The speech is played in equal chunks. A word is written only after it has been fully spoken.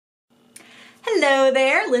Hello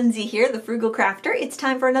there, Lindsay here, the Frugal Crafter. It's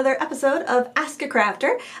time for another episode of Ask a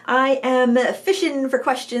Crafter. I am fishing for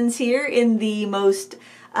questions here in the most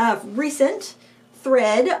recent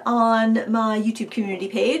thread on my YouTube community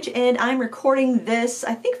page, and I'm recording this,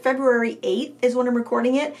 I think February 8th is when I'm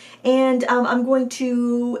recording it, and I'm going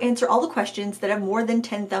to answer all the questions that have more than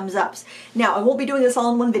 10 thumbs ups. Now, I won't be doing this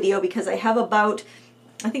all in one video because I have about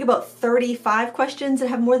 35 questions that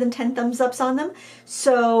have more than 10 thumbs ups on them.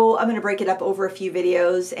 So I'm going to break it up over a few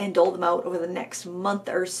videos and dole them out over the next month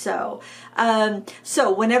or so.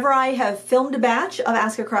 So whenever I have filmed a batch of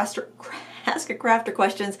Ask a Crafter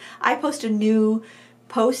questions, I post a new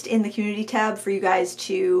post in the community tab for you guys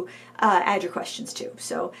to add your questions to.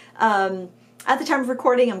 So at the time of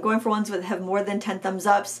recording, I'm going for ones that have more than 10 thumbs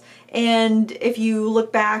ups, and if you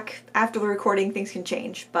look back after the recording, things can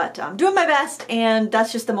change, but I'm doing my best, and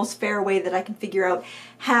that's just the most fair way that I can figure out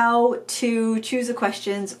how to choose the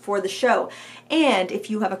questions for the show. And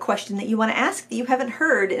if you have a question that you want to ask that you haven't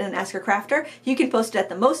heard in an Ask a Crafter, you can post it at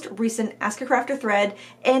the most recent Ask a Crafter thread,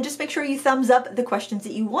 and just make sure you thumbs up the questions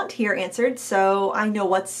that you want to hear answered, so I know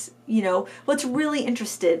what people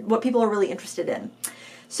are really interested in.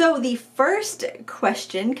 So the first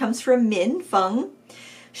question comes from Min Feng.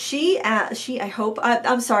 I'm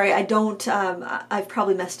sorry, I've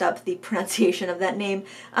probably messed up the pronunciation of that name.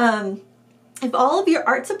 If all of your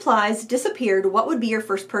art supplies disappeared, what would be your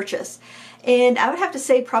first purchase? And I would have to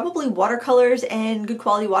say probably watercolors and good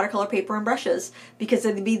quality watercolor paper and brushes, because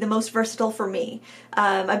it'd be the most versatile for me.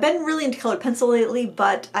 I've been really into colored pencil lately,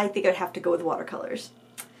 but I think I'd have to go with watercolors.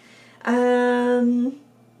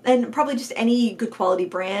 And probably just any good quality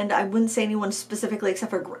brand. I wouldn't say anyone specifically except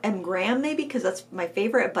for M. Graham maybe, because that's my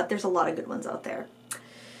favorite, but there's a lot of good ones out there.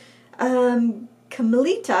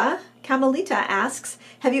 Camelita asks,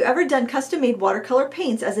 have you ever done custom-made watercolor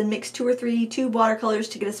paints, as in mix 2 or 3 tube watercolors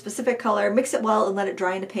to get a specific color, mix it well, and let it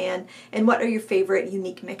dry in a pan? And what are your favorite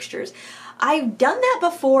unique mixtures? I've done that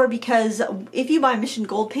before, because if you buy Mission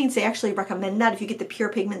Gold paints, they actually recommend that. If you get the pure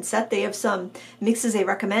pigment set, they have some mixes they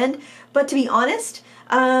recommend. But to be honest,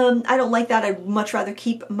 I don't like that. I'd much rather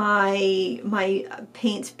keep my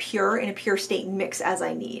paints pure in a pure state and mix as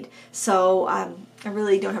I need. So I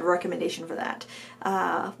really don't have a recommendation for that.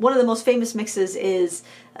 One of the most famous mixes is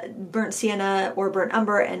burnt sienna or burnt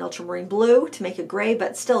umber and ultramarine blue to make a gray,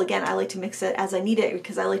 but still, again, I like to mix it as I need it,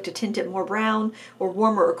 because I like to tint it more brown or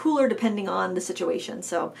warmer or cooler depending on the situation.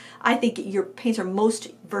 So I think your paints are most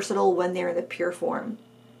versatile when they're in the pure form,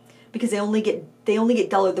 because they only get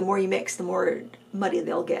duller the more you mix, the more muddy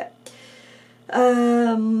they'll get.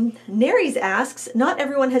 Naries asks, not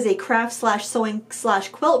everyone has a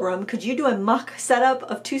craft/sewing/quilt room. Could you do a mock setup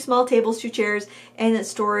of 2 small tables, 2 chairs, and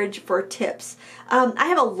storage for tips? I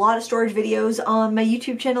have a lot of storage videos on my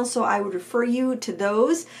YouTube channel, so I would refer you to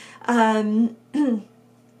those.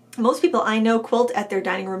 Most people I know quilt at their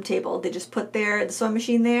dining room table. They just put the sewing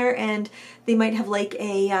machine there, and they might have like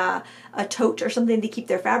a tote or something to keep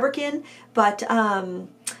their fabric in, but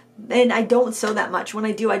and I don't sew that much. When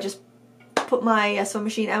I do, I just put my sewing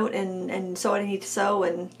machine out and sew what I need to sew.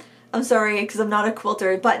 And I'm sorry, because I'm not a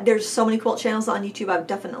quilter, but there's so many quilt channels on YouTube. I've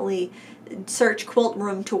definitely search quilt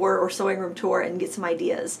room tour or sewing room tour and get some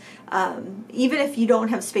ideas. Even if you don't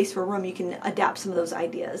have space for a room, you can adapt some of those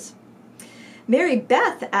ideas. Mary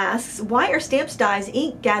Beth asks, why are stamps, dies,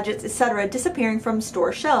 ink, gadgets, etc. disappearing from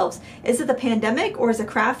store shelves? Is it the pandemic, or is the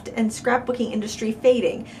craft and scrapbooking industry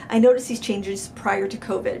fading? I noticed these changes prior to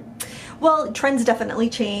COVID. Well, trends definitely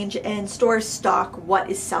change, and stores stock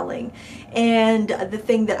what is selling. And the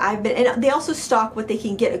thing that and they also stock what they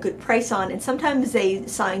can get a good price on, and sometimes they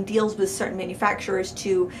sign deals with certain manufacturers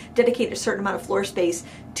to dedicate a certain amount of floor space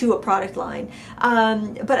to a product line.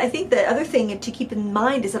 But I think the other thing to keep in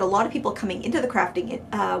mind is that a lot of people coming into the crafting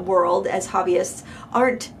world as hobbyists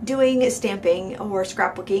aren't doing stamping or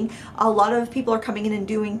scrapbooking. A lot of people are coming in and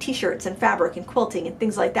doing t-shirts and fabric and quilting and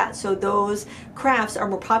things like that. So those crafts are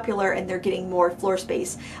more popular, and they're getting more floor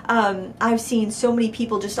space. I've seen so many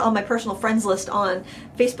people just on my personal friends list on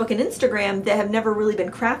Facebook and Instagram that have never really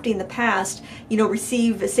been crafty in the past,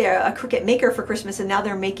 receive, say, a Cricut Maker for Christmas, and now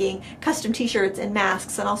they're making custom t-shirts and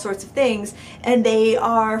masks and all sorts of things, and they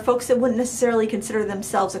are folks that wouldn't necessarily consider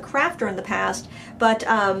themselves a crafter in the past, but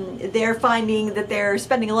they're finding that they're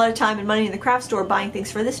spending a lot of time and money in the craft store buying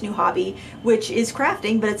things for this new hobby, which is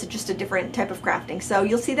crafting, but it's just a different type of crafting. So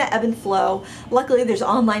you'll see that ebb and flow. Luckily, there's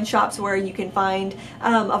online shops where you can find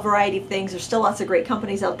a variety of things. There's still lots of great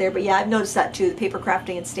companies out there, but yeah, I've noticed that too. The paper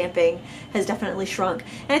crafting and stamping has definitely shrunk.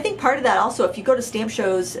 And I think part of that also, if you go to stamp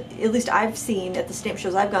shows, at least I've seen at the stamp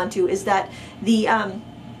shows I've gone to, is that the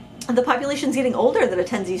the population's getting older that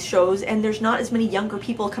attends these shows, and there's not as many younger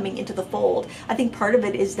people coming into the fold. I think part of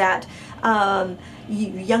it is that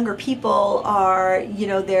younger people are, you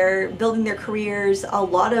know, they're building their careers. A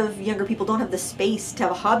lot of younger people don't have the space to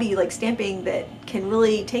have a hobby like stamping that can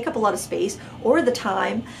really take up a lot of space, or the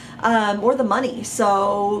time, or the money.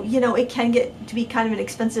 So, you know, it can get to be kind of an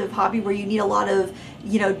expensive hobby where you need a lot of,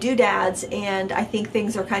 you know, doodads, and I think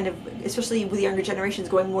things are kind of, especially with younger generations,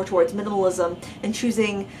 going more towards minimalism and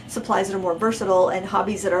choosing supplies that are more versatile and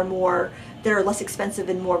hobbies that are less expensive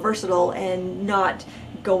and more versatile, and not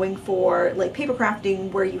going for like paper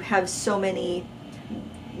crafting where you have so many,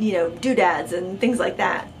 you know, doodads and things like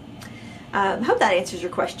that. I hope that answers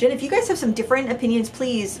your question. If you guys have some different opinions,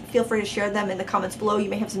 please feel free to share them in the comments below. You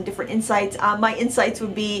may have some different insights. My insights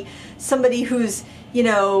would be somebody who's, you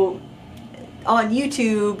know, on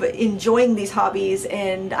YouTube enjoying these hobbies,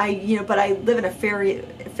 and but I live in a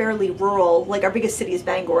fairly rural, like our biggest city is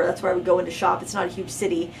Bangor. That's where I would go in to shop. It's not a huge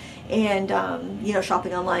city, and you know,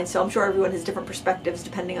 shopping online. So I'm sure everyone has different perspectives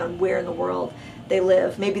depending on where in the world they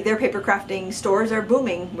live. Maybe their paper crafting stores are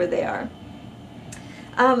booming where they are.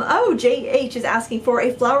 Oh, JH is asking for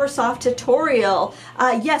a flower soft tutorial.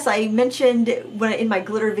 Yes, I mentioned in my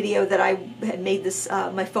glitter video that I had made this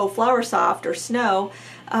my faux flower soft or snow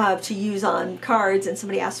to use on cards, and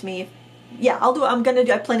somebody asked me, yeah, I'm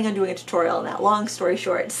planning on doing a tutorial on that. Long story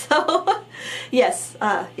short, so yes,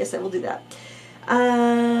 yes, I will do that.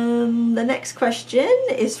 The next question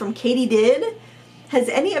is from Katie Did. Has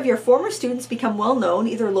any of your former students become well known,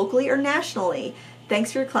 either locally or nationally?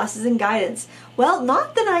 Thanks for your classes and guidance. Well,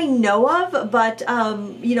 not that I know of, but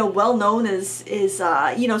you know, well known is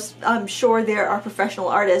you know, I'm sure there are professional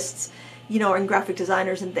artists, you know, and graphic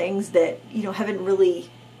designers and things that, you know, haven't really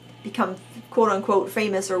become quote unquote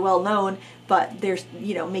famous or well known, but they're,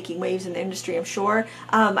 you know, making waves in the industry, I'm sure.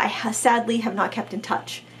 I sadly have not kept in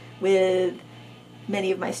touch with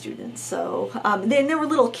many of my students. So then there were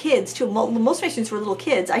little kids too. Most of my students were little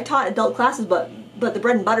kids. I taught adult classes, but the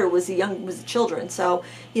bread and butter was the children. So,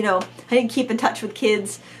 you know, I didn't keep in touch with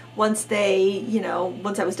kids once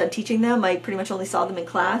once I was done teaching them. I pretty much only saw them in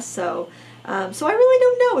class. So so I really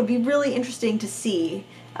don't know. It'd be really interesting to see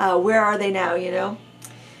where are they now, you know.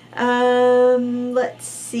 Let's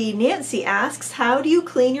see. Nancy asks, how do you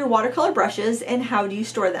clean your watercolor brushes and how do you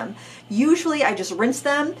store them? Usually I just rinse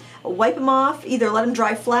them, wipe them off, either let them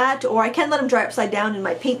dry flat, or I can let them dry upside down in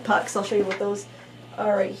my paint pucks. I'll show you what those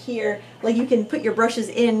are right here. Like, you can put your brushes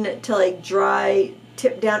in to like dry,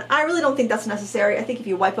 tip down. I really don't think that's necessary. I think if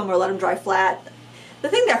you wipe them or let them dry flat, the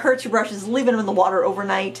thing that hurts your brushes is leaving them in the water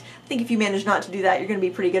overnight. I think if you manage not to do that, you're going to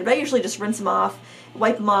be pretty good. But I usually just rinse them off,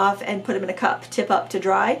 wipe them off, and put them in a cup, tip up to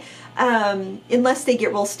dry. Unless they get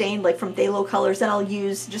real stained, like from phthalo colors, then I'll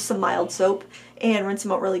use just some mild soap and rinse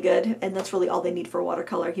them out really good. And that's really all they need for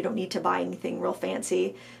watercolor. You don't need to buy anything real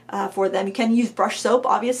fancy for them. You can use brush soap,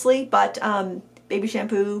 obviously, but baby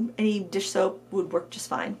shampoo, any dish soap would work just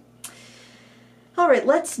fine. All right,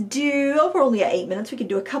 let's do, oh, we're only at 8 minutes. We can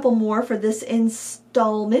do a couple more for this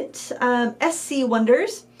installment. SC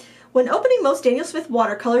wonders, when opening most Daniel Smith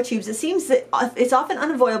watercolor tubes, it seems that it's often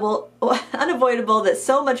unavoidable that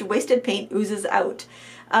so much wasted paint oozes out.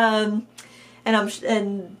 And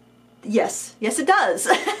yes, it does.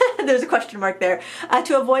 There's a question mark there.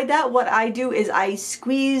 To avoid that, what I do is I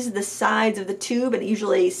squeeze the sides of the tube, and it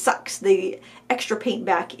usually sucks the extra paint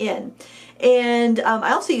back in. And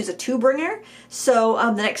I also use a tube wringer, so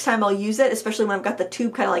the next time I'll use it, especially when I've got the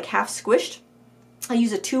tube kind of like half squished, I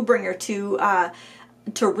use a tube wringer to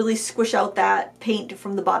really squish out that paint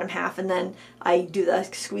from the bottom half, and then I do the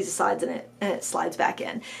squeeze the sides and it slides back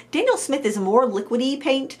in. Daniel Smith is more liquidy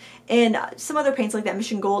paint, and some other paints like that,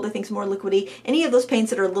 Mission Gold, I think is more liquidy. Any of those paints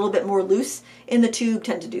that are a little bit more loose in the tube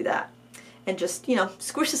tend to do that. And just, you know,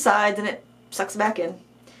 squish the sides and it sucks back in.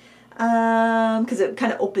 Because it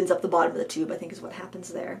kind of opens up the bottom of the tube, I think is what happens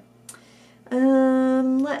there.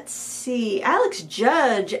 Let's see. Alex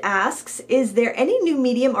Judge asks, is there any new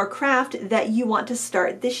medium or craft that you want to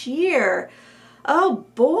start this year? Oh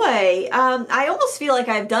boy. I almost feel like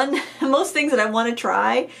I've done most things that I want to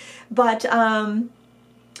try, but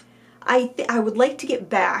I would like to get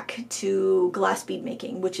back to glass bead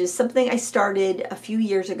making, which is something I started a few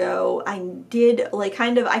years ago. I did like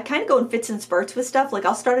I kind of go in fits and spurts with stuff. Like,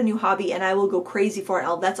 I'll start a new hobby and I will go crazy for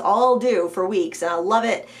it. That's all I'll do for weeks, and I'll love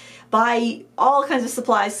it. Buy all kinds of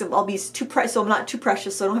supplies, so I'll be so I'm not too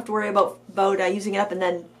precious, so I don't have to worry about using it up and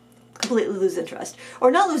then completely lose interest. Or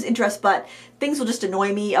not lose interest, but things will just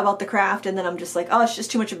annoy me about the craft, and then I'm just like, oh, it's just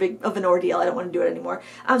too much of an ordeal. I don't want to do it anymore.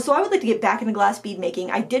 So I would like to get back into glass bead making.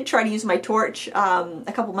 I did try to use my torch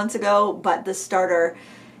a couple months ago, but the starter,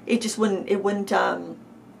 it just wouldn't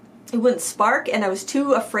it wouldn't spark, and I was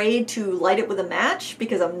too afraid to light it with a match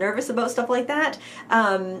because I'm nervous about stuff like that.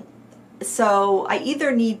 So I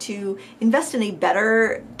either need to invest in a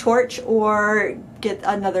better torch or get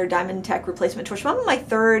another Diamond Tech replacement torch. I'm on my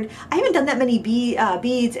third. I haven't done that many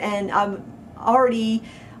beads, and I'm already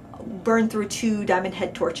burned through 2 diamond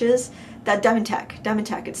head torches. That Diamond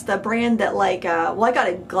Tech. It's the brand that like, well, I got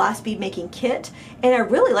a glass bead making kit and I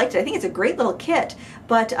really liked it. I think it's a great little kit,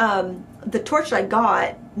 but the torch that I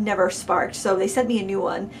got never sparked, so they sent me a new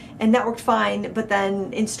one and that worked fine, but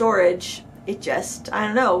then in storage, it just, I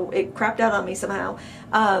don't know, it crapped out on me somehow.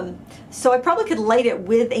 So I probably could light it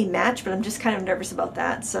with a match, but I'm just kind of nervous about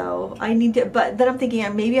that, so I need to, but then I'm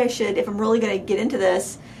thinking maybe I should, if I'm really going to get into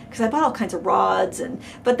this, because I bought all kinds of rods,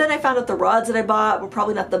 but then I found out the rods that I bought were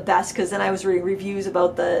probably not the best, because then I was reading reviews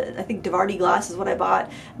about I think Devarty glass is what I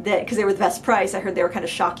bought, that because they were the best price. I heard they were kind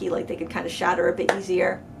of shocky, like they could kind of shatter a bit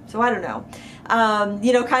easier. So I don't know.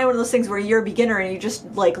 You know, kind of one of those things where you're a beginner and you're just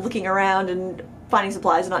like looking around and finding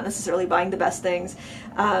supplies and not necessarily buying the best things.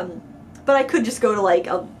 But I could just go to like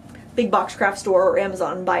a big box craft store or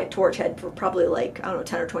Amazon and buy a torch head for probably like, I don't know,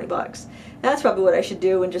 10 or 20 bucks. That's probably what I should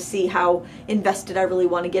do, and just see how invested I really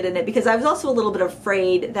want to get in it, because I was also a little bit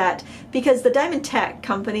afraid that, because the Diamond Tech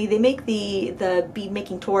company, they make the bead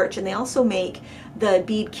making torch, and they also make the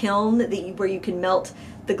bead kiln where you can melt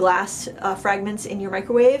the glass fragments in your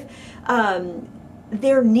microwave.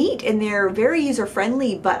 They're neat and they're very user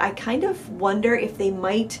friendly, but I kind of wonder if they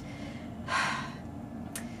might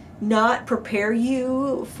not prepare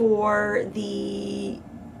you for the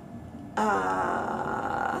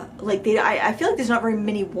like I feel like there's not very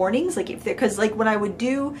many warnings, like if because like when I would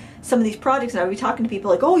do some of these projects and I would be talking to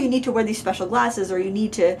people like, oh, you need to wear these special glasses, or you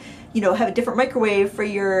need to, you know, have a different microwave for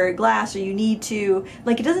your glass, or you need to,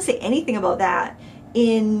 like, it doesn't say anything about that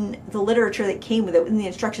in the literature that came with it, in the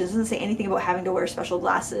instructions. It doesn't say anything about having to wear special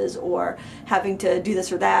glasses or having to do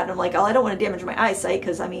this or that, and I'm like, oh, I don't want to damage my eyesight,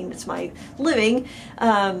 because I mean, it's my living.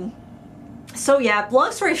 So yeah,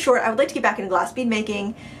 long story short, I would like to get back into glass bead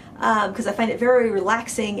making, because I find it very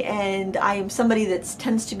relaxing, and I am somebody that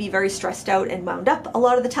tends to be very stressed out and wound up a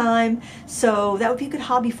lot of the time, so that would be a good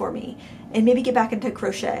hobby for me. And maybe get back into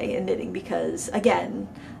crochet and knitting, because again,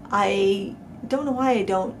 I don't know why I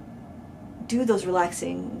don't do those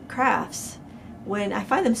relaxing crafts when I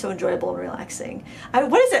find them so enjoyable and relaxing.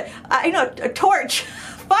 What is it? I know, a torch.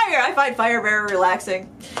 Fire! I find fire very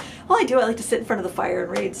relaxing. Well, I do. I like to sit in front of the fire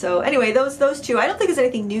and read. So anyway, those 2. I don't think there's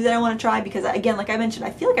anything new that I want to try, because again, like I mentioned,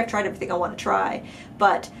 I feel like I've tried everything I want to try,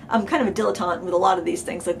 but I'm kind of a dilettante with a lot of these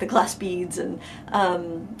things, like the glass beads and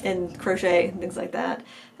crochet and things like that.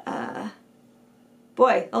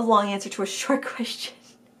 Boy, that was a long answer to a short question.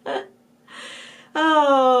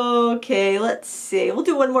 Okay, let's see. We'll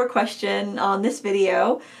do one more question on this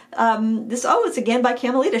video. It's again by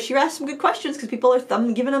Camelita. She asked some good questions because people are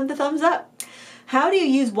giving them the thumbs up. How do you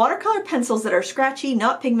use watercolor pencils that are scratchy,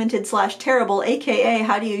 not pigmented / terrible, aka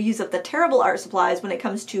how do you use up the terrible art supplies when it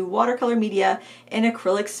comes to watercolor media and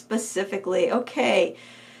acrylics specifically? Okay,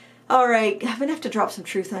 alright, I'm gonna have to drop some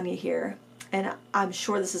truth on you here, and I'm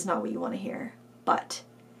sure this is not what you want to hear, but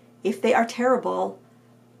if they are terrible,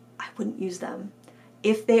 I wouldn't use them.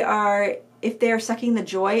 If they are sucking the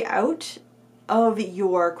joy out of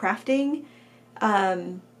your crafting,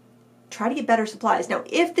 try to get better supplies. Now,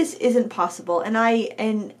 if this isn't possible, and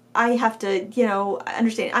I have to, you know,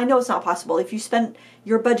 understand, I know it's not possible. If you spent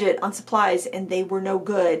your budget on supplies and they were no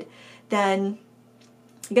good, then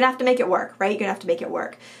you're gonna have to make it work, right? You're gonna have to make it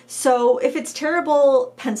work. So if it's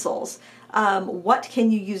terrible pencils, what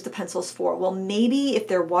can you use the pencils for? Well, maybe if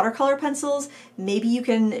they're watercolor pencils, maybe you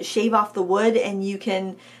can shave off the wood and you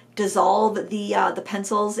can dissolve the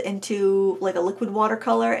pencils into like a liquid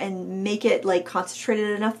watercolor and make it like concentrated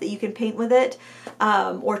enough that you can paint with it,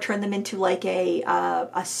 or turn them into like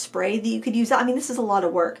a spray that you could use. I mean, this is a lot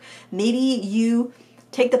of work. Maybe you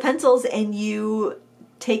take the pencils and you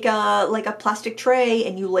take a plastic tray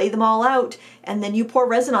and you lay them all out, and then you pour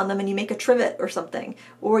resin on them and you make a trivet or something,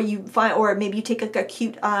 or maybe you take a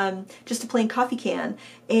cute just a plain coffee can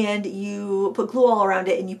and you put glue all around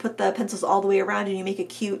it and you put the pencils all the way around and you make a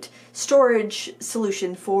cute storage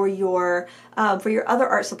solution for your other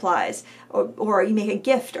art supplies, or you make a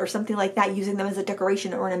gift or something like that, using them as a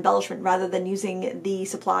decoration or an embellishment rather than using the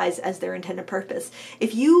supplies as their intended purpose.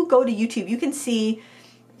 If you go to YouTube, you can see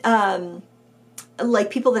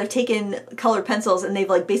like people that have taken colored pencils and they've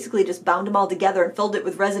like basically just bound them all together and filled it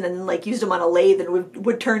with resin and then like used them on a lathe and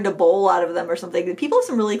would turn a bowl out of them or something. People have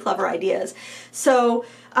some really clever ideas. So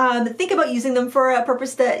think about using them for a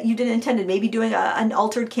purpose that you didn't intend. Maybe doing an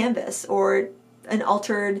altered canvas or an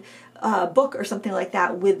altered book or something like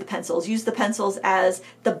that with the pencils. Use the pencils as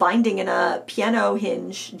the binding in a piano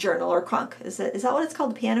hinge journal or crunk. Is that what it's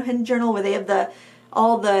called? The piano hinge journal, where they have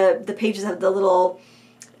all the pages have the little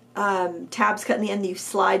tabs cut in the end. You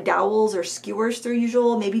slide dowels or skewers through.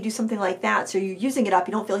 Usual, maybe do something like that. So you're using it up.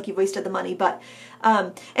 You don't feel like you've wasted the money. But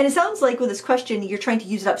and it sounds like with this question, you're trying to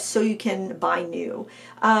use it up so you can buy new.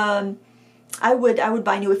 I would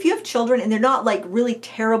buy new if you have children and they're not like really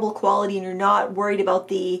terrible quality and you're not worried about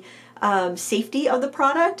the safety of the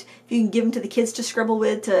product. If you can give them to the kids to scribble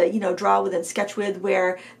with, to draw with and sketch with,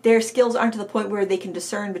 where their skills aren't to the point where they can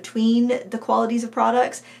discern between the qualities of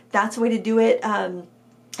products, that's the way to do it.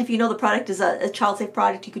 If you know the product is a child-safe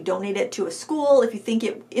product, you could donate it to a school. If you think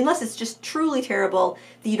unless it's just truly terrible,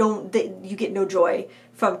 that you get no joy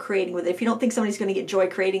from creating with it. If you don't think somebody's going to get joy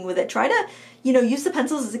creating with it, try to, use the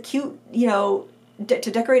pencils as a cute,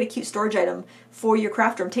 to decorate a cute storage item for your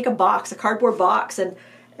craft room. Take a cardboard box,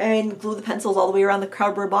 and glue the pencils all the way around the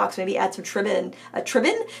cardboard box. Maybe add some trim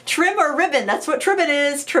or ribbon. That's what tribbon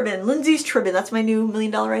is. Tribbon. Lindsay's tribbon. That's my new $1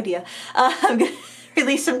 million idea. I'm going to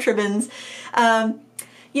release some tribbons.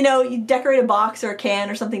 You decorate a box or a can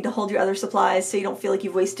or something to hold your other supplies so you don't feel like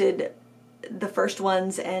you've wasted the first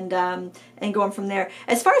ones, and go on from there.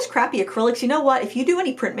 As far as crappy acrylics, you know what? If you do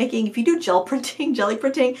any printmaking, if you do gel printing, jelly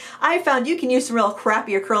printing, I found you can use some real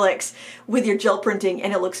crappy acrylics with your gel printing,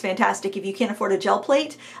 and it looks fantastic. If you can't afford a gel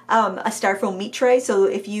plate, a styrofoam meat tray. So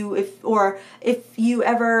if you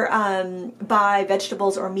ever buy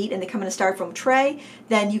vegetables or meat and they come in a styrofoam tray,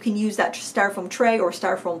 then you can use that styrofoam tray or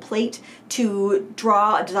styrofoam plate to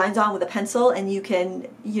draw designs on with a pencil, and you can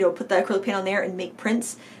put the acrylic paint on there and make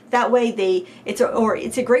prints. That way it's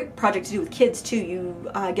a great project to do with kids too.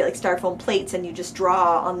 You get like styrofoam plates and you just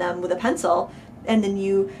draw on them with a pencil, and then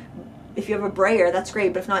if you have a brayer, that's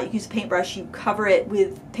great, but if not, you can use a paintbrush, you cover it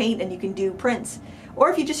with paint and you can do prints. Or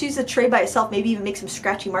if you just use the tray by itself, maybe even make some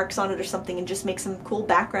scratchy marks on it or something and just make some cool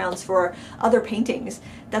backgrounds for other paintings.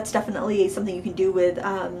 That's definitely something you can do with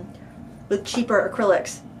cheaper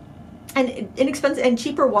acrylics. And inexpensive and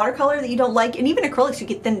cheaper watercolor that you don't like, and even acrylics, you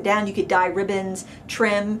get thin it down. You could dye ribbons,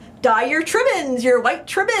 dye your tribbons, your white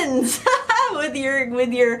tribbons with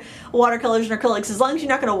your watercolors and acrylics. As long as you're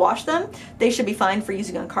not going to wash them, they should be fine for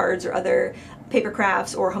using on cards or other paper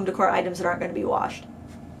crafts or home decor items that aren't going to be washed.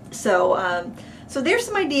 So there's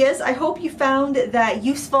some ideas. I hope you found that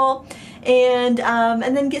useful, and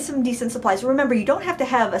then get some decent supplies. Remember, you don't have to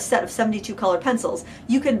have a set of 72 color pencils.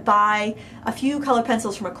 You could buy a few color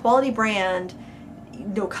pencils from a quality brand,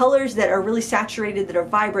 colors that are really saturated, that are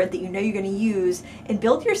vibrant, that you're going to use, and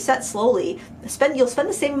build your set slowly. You'll spend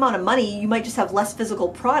the same amount of money. You might just have less physical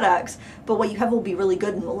products, but what you have will be really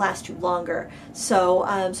good and will last you longer. So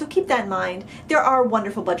keep that in mind. There are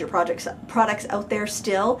wonderful budget products out there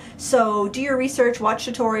still. So do your research, watch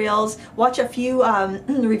tutorials, watch a few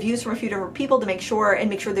reviews from a few different people to make sure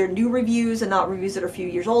they're new reviews and not reviews that are a few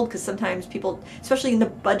years old, because sometimes people, especially in the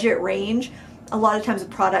budget range, a lot of times the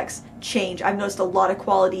products change. I've noticed a lot of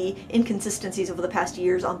quality inconsistencies over the past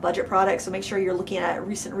years on budget products, so make sure you're looking at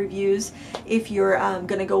recent reviews if you're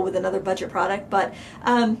going to go with another budget product. But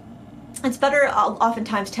it's better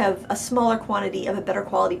oftentimes to have a smaller quantity of a better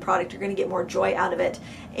quality product. You're going to get more joy out of it,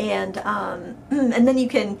 and then you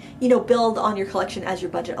can build on your collection as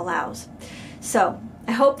your budget allows. So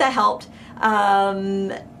I hope that helped.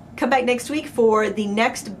 Come back next week for the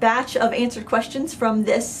next batch of answered questions from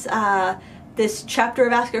this chapter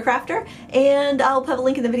of Ask a Crafter, and I'll have a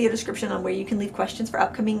link in the video description on where you can leave questions for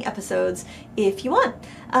upcoming episodes if you want.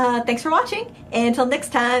 Thanks for watching, and until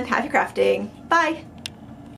next time, happy crafting. Bye!